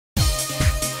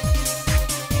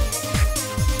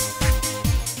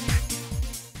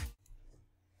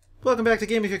Welcome back to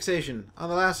Gaming Fixation. On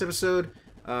the last episode,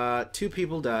 2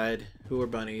 people died who were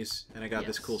bunnies, and I got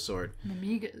this cool sword.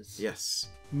 Mamigas. Yes.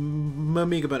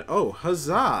 Mamiga bunny. Oh,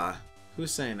 huzzah! Who's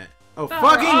saying it? Oh, Oh,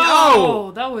 fucking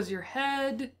oh! That was your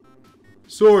head.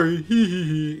 Sorry, hee hee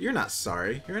hee. You're not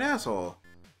sorry. You're an asshole.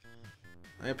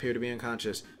 I appear to be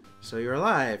unconscious. So you're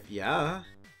alive, yeah?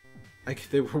 Like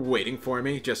they were waiting for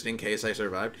me, just in case I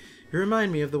survived. You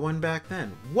remind me of the one back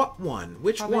then. What one?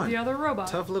 Which Probably one? the other robot.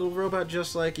 Tough little robot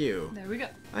just like you. There we go.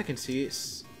 I can see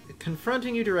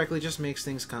confronting you directly just makes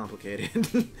things complicated.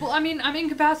 Well, I mean, I'm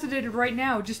incapacitated right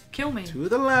now. Just kill me. To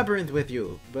the labyrinth with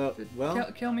you. But,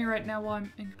 well... Kill me right now while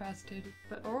I'm incapacitated.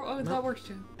 But no. That works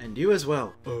too. And you as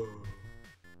well. Oh.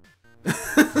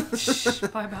 Shh,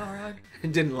 bye, Balrog.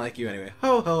 Didn't like you anyway.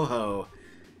 Ho, ho, ho.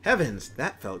 Heavens,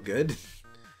 that felt good.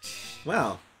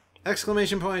 Well,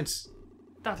 exclamation points. ...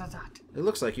 It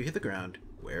looks like you hit the ground.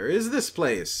 Where is this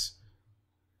place?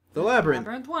 The labyrinth.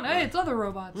 Labyrinth 1. Hey, it's other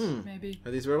robots. Maybe. Are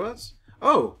these robots?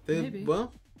 Oh, Maybe.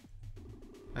 Well,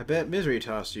 I bet misery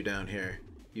tossed you down here.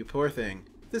 You poor thing.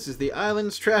 This is the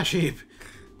island's trash heap.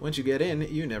 Once you get in,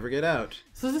 you never get out.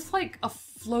 So is this like a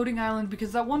floating island?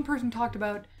 Because that one person talked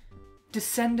about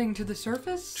descending to the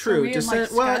surface? True.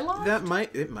 Descent. Well, Skyloft? that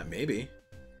might maybe.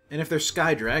 And if they're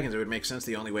sky dragons, it would make sense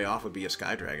the only way off would be a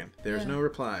sky dragon. There's no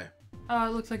reply. Oh,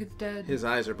 it looks like it's dead. His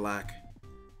eyes are black.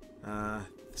 The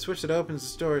switch that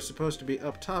opens the door is supposed to be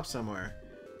up top somewhere,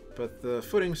 but the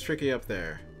footing's tricky up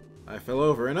there. I fell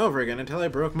over and over again until I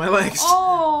broke my legs.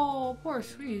 Oh, poor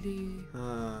sweetie.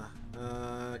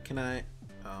 Can I,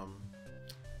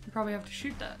 You probably have to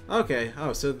shoot that. Okay.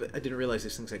 Oh, so I didn't realize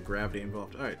these things had gravity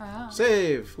involved. Alright. Ah.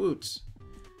 Save! Woots.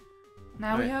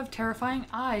 Now we have terrifying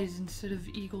eyes instead of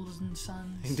eagles and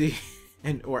suns. Indeed.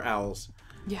 Or owls.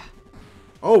 Yeah.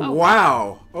 Oh,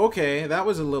 wow! Okay, that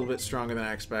was a little bit stronger than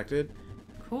I expected.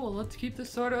 Cool, let's keep this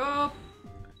sword up.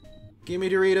 Give me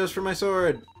Doritos for my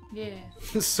sword. Yeah.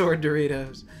 Sword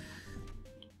Doritos.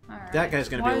 Alright. That guy's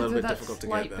gonna be a little bit Why is there difficult to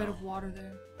that get, slight though. bit of water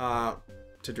there?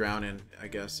 To drown in, I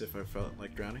guess, if I felt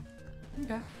like drowning.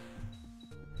 Okay.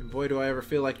 And boy, do I ever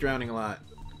feel like drowning a lot.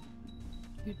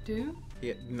 You do?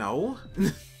 Yeah, no?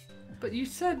 But you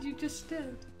said you just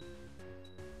did.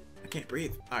 I can't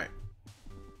breathe. Alright.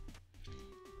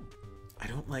 I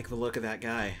don't like the look of that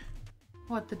guy.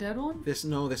 What, the dead one? This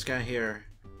guy here.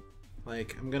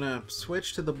 Like, I'm gonna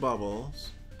switch to the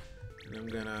bubbles. And I'm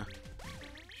gonna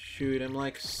shoot him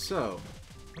like so.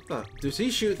 What the? Does he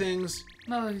shoot things?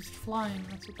 No, he's flying.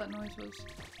 That's what that noise was.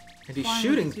 And he's Flying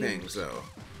shooting with his things, ears. though.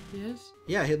 He is?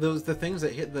 Yeah, the things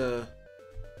that hit the...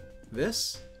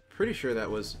 This? Pretty sure that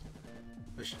was...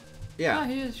 Yeah. Oh,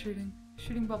 he is shooting.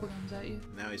 Shooting bubblegums at you.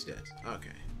 Now he's dead.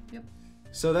 Okay. Yep.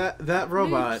 So that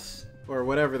robot, Oops. or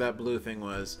whatever that blue thing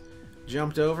was,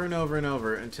 jumped over and over and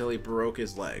over until he broke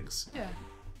his legs. Yeah.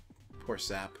 Poor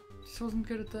sap. Just wasn't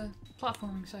good at the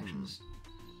platforming sections.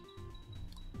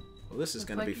 Well, this is Looks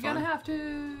gonna like be you're fun. gonna have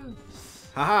to.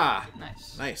 Haha!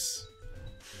 Nice. Nice.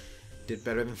 Did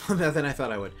better than that than I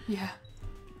thought I would. Yeah.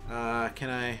 Can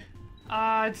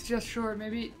I... It's just short.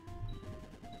 Maybe.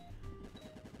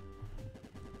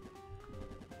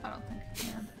 I don't think I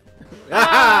can.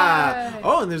 Ah! Yay!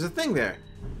 Oh, and there's a thing there.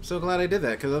 I'm so glad I did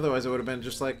that, because otherwise it would have been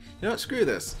just like, you know what, screw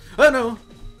this. Oh, no!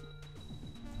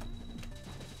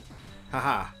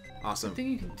 Haha. I Awesome. think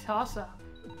you can toss up.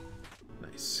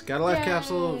 Nice. Got a life Yay!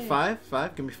 capsule. 5?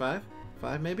 5? Give me 5?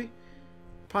 5, maybe?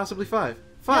 Possibly 5.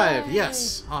 5! Yay!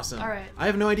 Yes! Awesome. Alright. I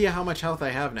have no idea how much health I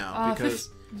have now, because...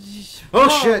 Oh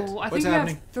shit! I What's think you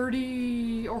happening? have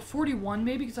 30 or 41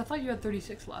 maybe, because I thought you had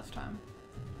 36 last time.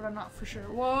 But I'm not for sure.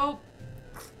 Whoa!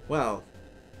 Well,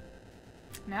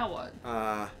 Now what?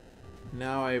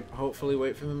 now I hopefully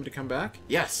wait for them to come back.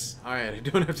 Yes! Alright, I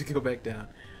don't have to go back down.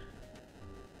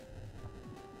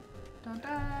 Don't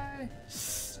die!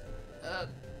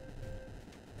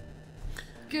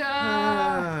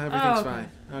 Everything's okay. fine.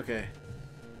 Okay.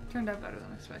 Turned out better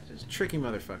than expected. Tricky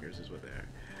motherfuckers is what they are.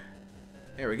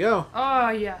 There we go. Oh,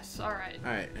 yes. Alright.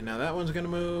 Alright, and now that one's gonna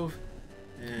move.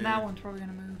 And That one's probably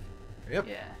gonna move. Yep.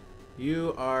 Yeah.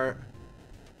 You are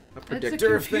a It's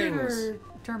predictor a of things. computer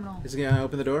terminal. Is it gonna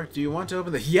open the door? Do you want to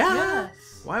open the... Yeah!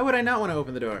 Yes. Why would I not want to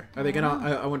open the door? Are they I don't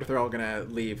gonna... I wonder if they're all gonna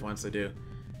leave once they do.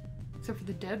 Except for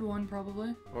the dead one,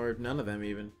 probably. Or none of them,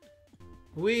 even.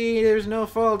 There's no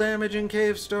fall damage in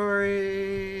Cave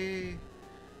Story!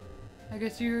 I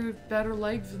guess you have better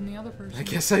legs than the other person. I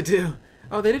guess I do.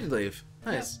 Oh, they did leave.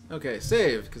 Nice. Yep. Okay,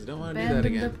 save, because I don't want to do that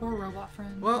Abandoned again. their poor robot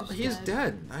friend. Well, who's he's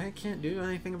dead. I can't do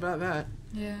anything about that.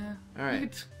 Yeah. Alright. You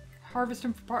could harvest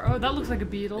him for part. Oh, that looks like a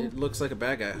beetle. It looks like a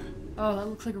bad guy. Oh, that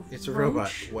looks like a It's a roach.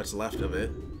 robot. What's left of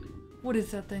it. What is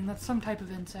that thing? That's some type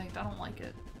of insect. I don't like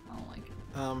it. I don't like it.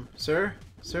 Sir?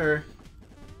 Sir?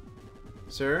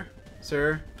 Sir?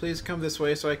 Sir? Please come this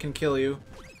way so I can kill you.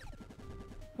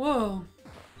 Whoa.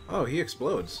 Oh, he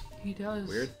explodes. He does.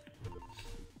 Weird.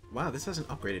 Wow, this hasn't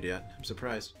upgraded yet. I'm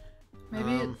surprised.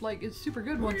 Maybe it's super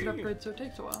good once it upgrades, so it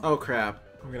takes a while. Oh crap.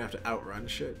 I'm gonna have to outrun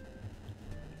shit.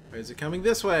 Or is it coming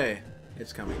this way?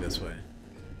 It's coming this way.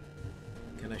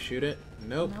 Can I shoot it?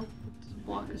 Nope. Nope. It's a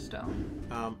block of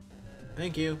stone.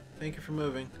 Thank you. Thank you for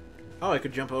moving. Oh, I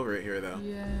could jump over it here though.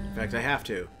 Yeah. In fact, I have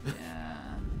to. Yeah.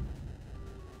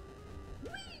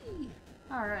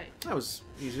 Alright. That was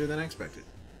easier than I expected.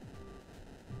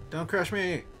 Don't crush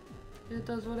me! It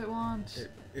does what it wants.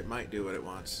 It might do what it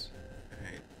wants.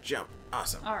 Alright, jump.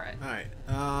 Awesome. Alright.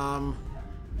 Alright,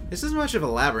 this isn't much of a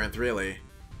labyrinth, really.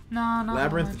 No, not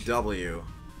Labyrinth much. W.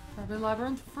 Probably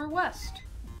Labyrinth for West.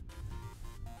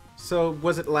 So,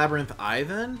 was it Labyrinth I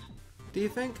then? Do you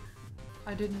think?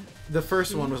 I didn't... The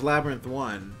first one was Labyrinth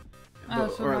 1. Oh,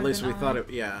 so or at might least have we been thought I. it...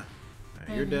 Yeah. Alright,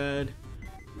 you're Maybe. dead.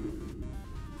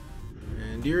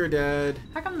 And you're dead.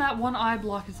 How come that one eye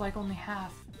block is like only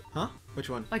half? Huh? Which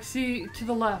one? Like, see, to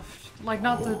the left. Like,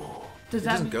 not the... Does It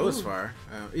that doesn't mean... go as Ooh. far.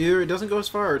 Either it doesn't go as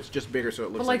far or it's just bigger so it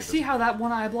looks But, like like, it see does. how that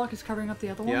one eye block is covering up the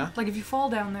other one? Yeah. Like, if you fall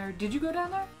down there... Did you go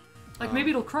down there? Like, maybe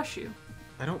it'll crush you.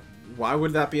 I don't... Why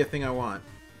would that be a thing I want?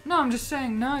 No, I'm just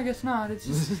saying, no, I guess not. It's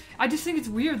just... I just think it's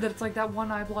weird that it's like that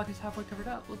one eye block is halfway covered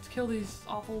up. Let's kill these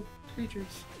awful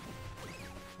creatures.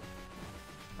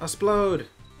 Explode!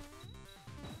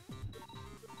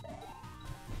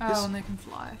 Oh, This- and they can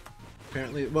fly.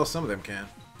 Apparently, well, some of them can.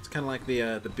 It's kind of like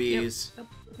the bees. Yep,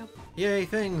 yep. Yay,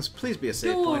 things! Please be a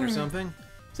save Door. point or something.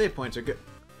 Save points are good.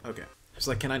 Okay. It's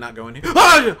like, can I not go in here?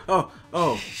 Ah! Oh!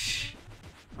 Oh!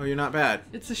 Oh, you're not bad.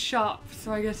 It's a shop,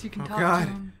 so I guess you can Oh, talk God. to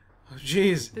them. Oh,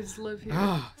 jeez. They just live here.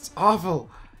 Ah, it's awful.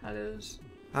 That is.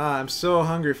 Ah, I'm so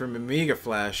hungry for Mimiga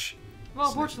flesh.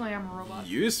 Well, fortunately, I'm a robot.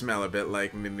 You smell a bit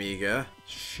like Mimiga.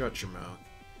 Shut your mouth.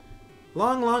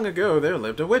 Long, long ago, there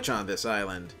lived a witch on this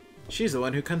island. She's the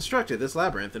one who constructed this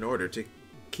labyrinth in order to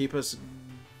keep us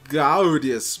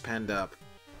Gaudius penned up.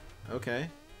 Okay.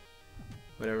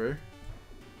 Whatever.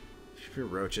 For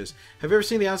roaches. Have you ever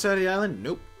seen the outside of the island?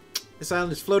 Nope. This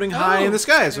island is floating high in the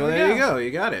sky, so there we there you go. go.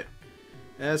 You got it.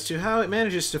 As to how it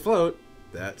manages to float,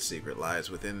 that secret lies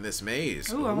within this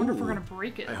maze. Ooh, I wonder if we're Ooh. gonna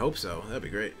break it. I hope so. That'd be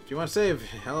great. If you want to save,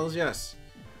 hell's yes.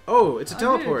 Oh, it's a I did.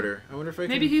 teleporter. I wonder if I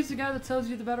Maybe can... he's the guy that sells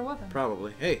you the better weapon.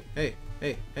 Probably. Hey, hey,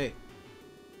 hey, hey.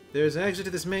 There's an exit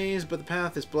to this maze, but the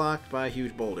path is blocked by a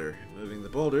huge boulder. Moving the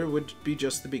boulder would be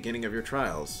just the beginning of your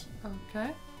trials.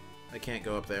 Okay. I can't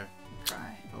go up there.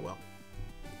 Try. Oh well.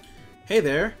 Hey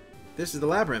there. This is the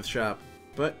labyrinth shop.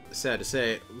 But, sad to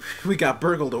say, we got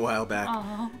burgled a while back.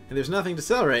 Aw. And there's nothing to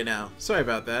sell right now. Sorry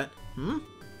about that. Hmm?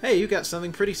 Hey, you got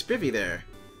something pretty spiffy there.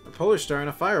 A polar star and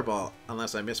a fireball,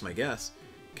 unless I miss my guess.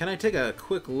 Can I take a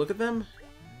quick look at them?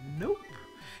 Nope.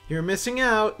 You're missing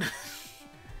out.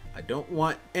 I don't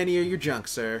want any of your junk,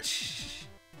 sir.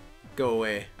 Go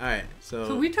away. Alright,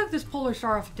 So we took this polar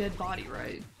star off a dead body,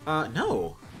 right?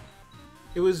 no.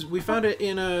 It was, we found it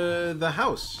in, the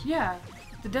house. Yeah.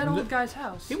 The dead old guy's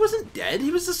house. He wasn't dead,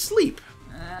 he was asleep.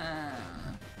 Ah,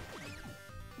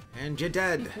 And you're he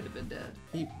dead. could have been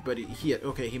dead.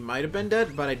 Okay, he might have been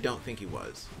dead, but I don't think he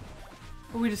was.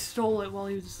 But we just stole it while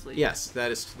he was asleep. Yes,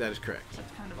 that is correct.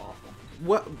 That's kind of awful.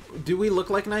 What, do we look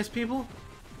like nice people?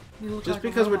 We look Just like a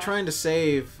because we're robot. trying to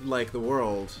save, like, the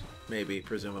world, maybe,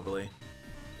 presumably.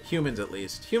 Humans, at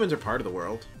least. Humans are part of the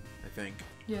world, I think.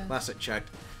 Yeah. Last I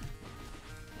checked.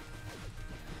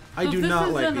 I So do if this not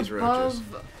is like an these roaches.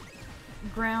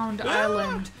 above-ground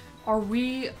island, are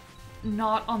we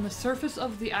not on the surface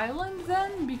of the island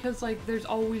then? Because, like, there's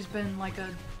always been, like, a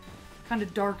kind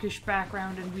of darkish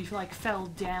background and we, like, fell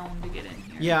down to get in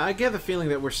here. Yeah, I get the feeling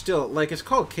that we're still, like, it's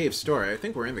called Cave Story. I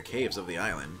think we're in the caves of the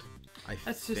island.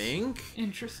 That's just think?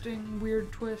 interesting,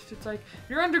 weird twist. It's like,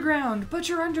 you're underground, but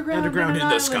you're underground, Underground on in an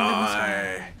the island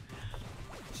sky.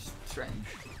 It's strange.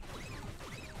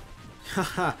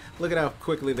 Haha, look at how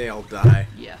quickly they all die.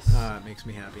 Yes. It makes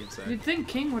me happy inside. You'd think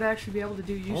King would actually be able to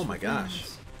do useful Oh my gosh.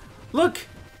 things. Look!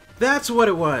 That's what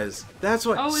it was! That's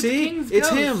what- Oh, it's see? King's It's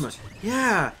ghost. him!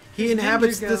 Yeah! He His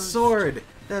inhabits ninja the ghost. sword!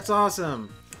 That's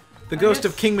awesome! The I ghost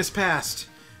of guess- Kingmas Past!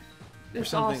 It's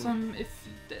something. awesome if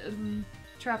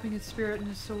trapping his spirit in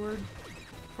his sword,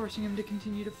 forcing him to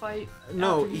continue to fight.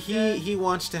 No, after he's dead. he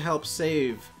wants to help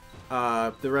save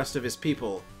the rest of his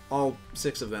people. All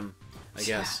 6 of them, I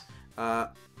guess.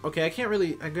 Okay, I can't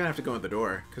really... I'm gonna have to go in the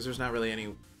door, because there's not really any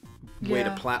way to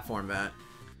Yeah. platform that.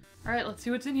 Alright, let's see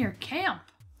what's in here. Camp!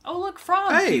 Oh, look,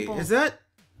 frog Hey, people! is that...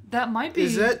 That might be.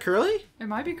 Is that Curly? It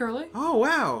might be Curly. Oh,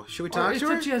 wow. Should we talk to her?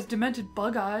 Except she has demented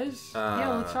bug eyes.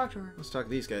 Yeah, let's talk to her. Let's talk to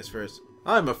these guys first.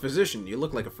 I'm a physician. You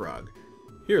look like a frog.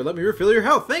 Here, let me refill your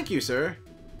health. Thank you, sir.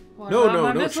 What No, about no,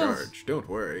 my no missiles? charge. Don't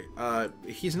worry.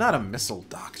 He's not a missile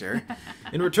doctor.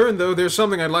 In return, though, there's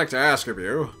something I'd like to ask of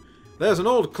you. There's an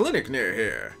old clinic near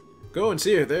here. Go and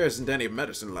see if there isn't any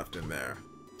medicine left in there.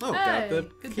 Oh, got Hey, the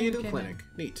good key thing to you the came clinic.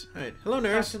 Neat. Alright. Hello, Talk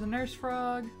nurse. to the nurse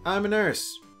frog. I'm a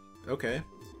nurse. Okay.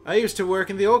 I used to work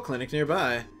in the old clinic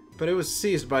nearby, but it was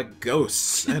seized by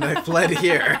ghosts, and I fled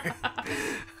here.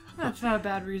 That's not a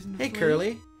bad reason to Hey, flee.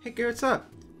 Curly. Hey, what's up?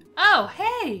 Oh,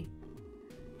 hey!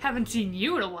 Haven't seen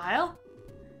you in a while.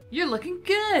 You're looking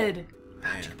good.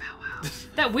 Man. Bow wow.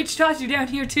 That witch tossed you down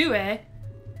here too, eh?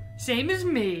 Same as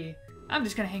me. I'm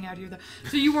just gonna hang out here though.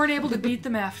 So you weren't able to beat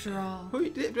them after all.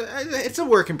 It's a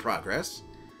work in progress.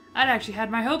 I'd actually had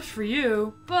my hopes for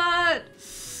you, but...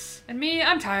 And me,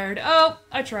 I'm tired. Oh,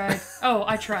 I tried. Oh,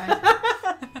 I tried.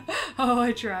 Oh,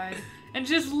 I tried. And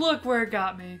just look where it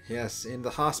got me. Yes, in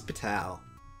the hospital.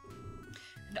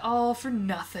 And all for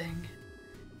nothing.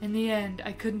 In the end,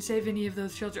 I couldn't save any of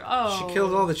those children. Oh. She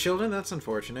killed all the children? That's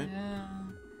unfortunate. Yeah.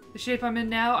 The shape I'm in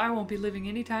now, I won't be living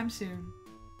anytime soon.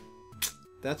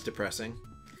 That's depressing.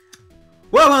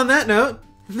 Well, on that note,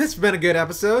 this has been a good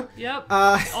episode. Yep.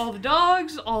 All the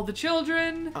dogs, all the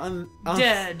children,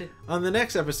 dead. On the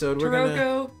next episode, we're gonna...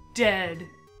 Toroko, dead.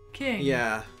 King,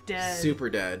 Yeah. dead. Super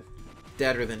dead.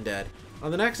 Deader than dead. On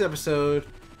the next episode,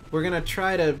 we're gonna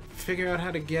try to figure out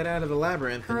how to get out of the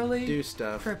labyrinth Curly, and do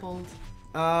stuff. crippled.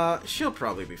 She'll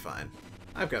probably be fine.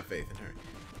 I've got faith in her.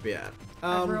 But yeah.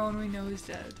 Everyone we know is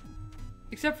dead.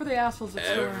 Except for the assholes that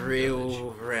store in the Every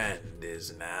village. friend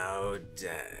is now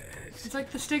dead. It's like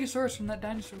the Stegosaurus from that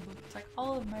dinosaur book. It's like,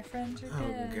 all of my friends are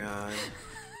dead. Oh god.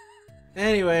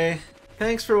 Anyway,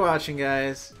 thanks for watching,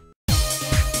 guys.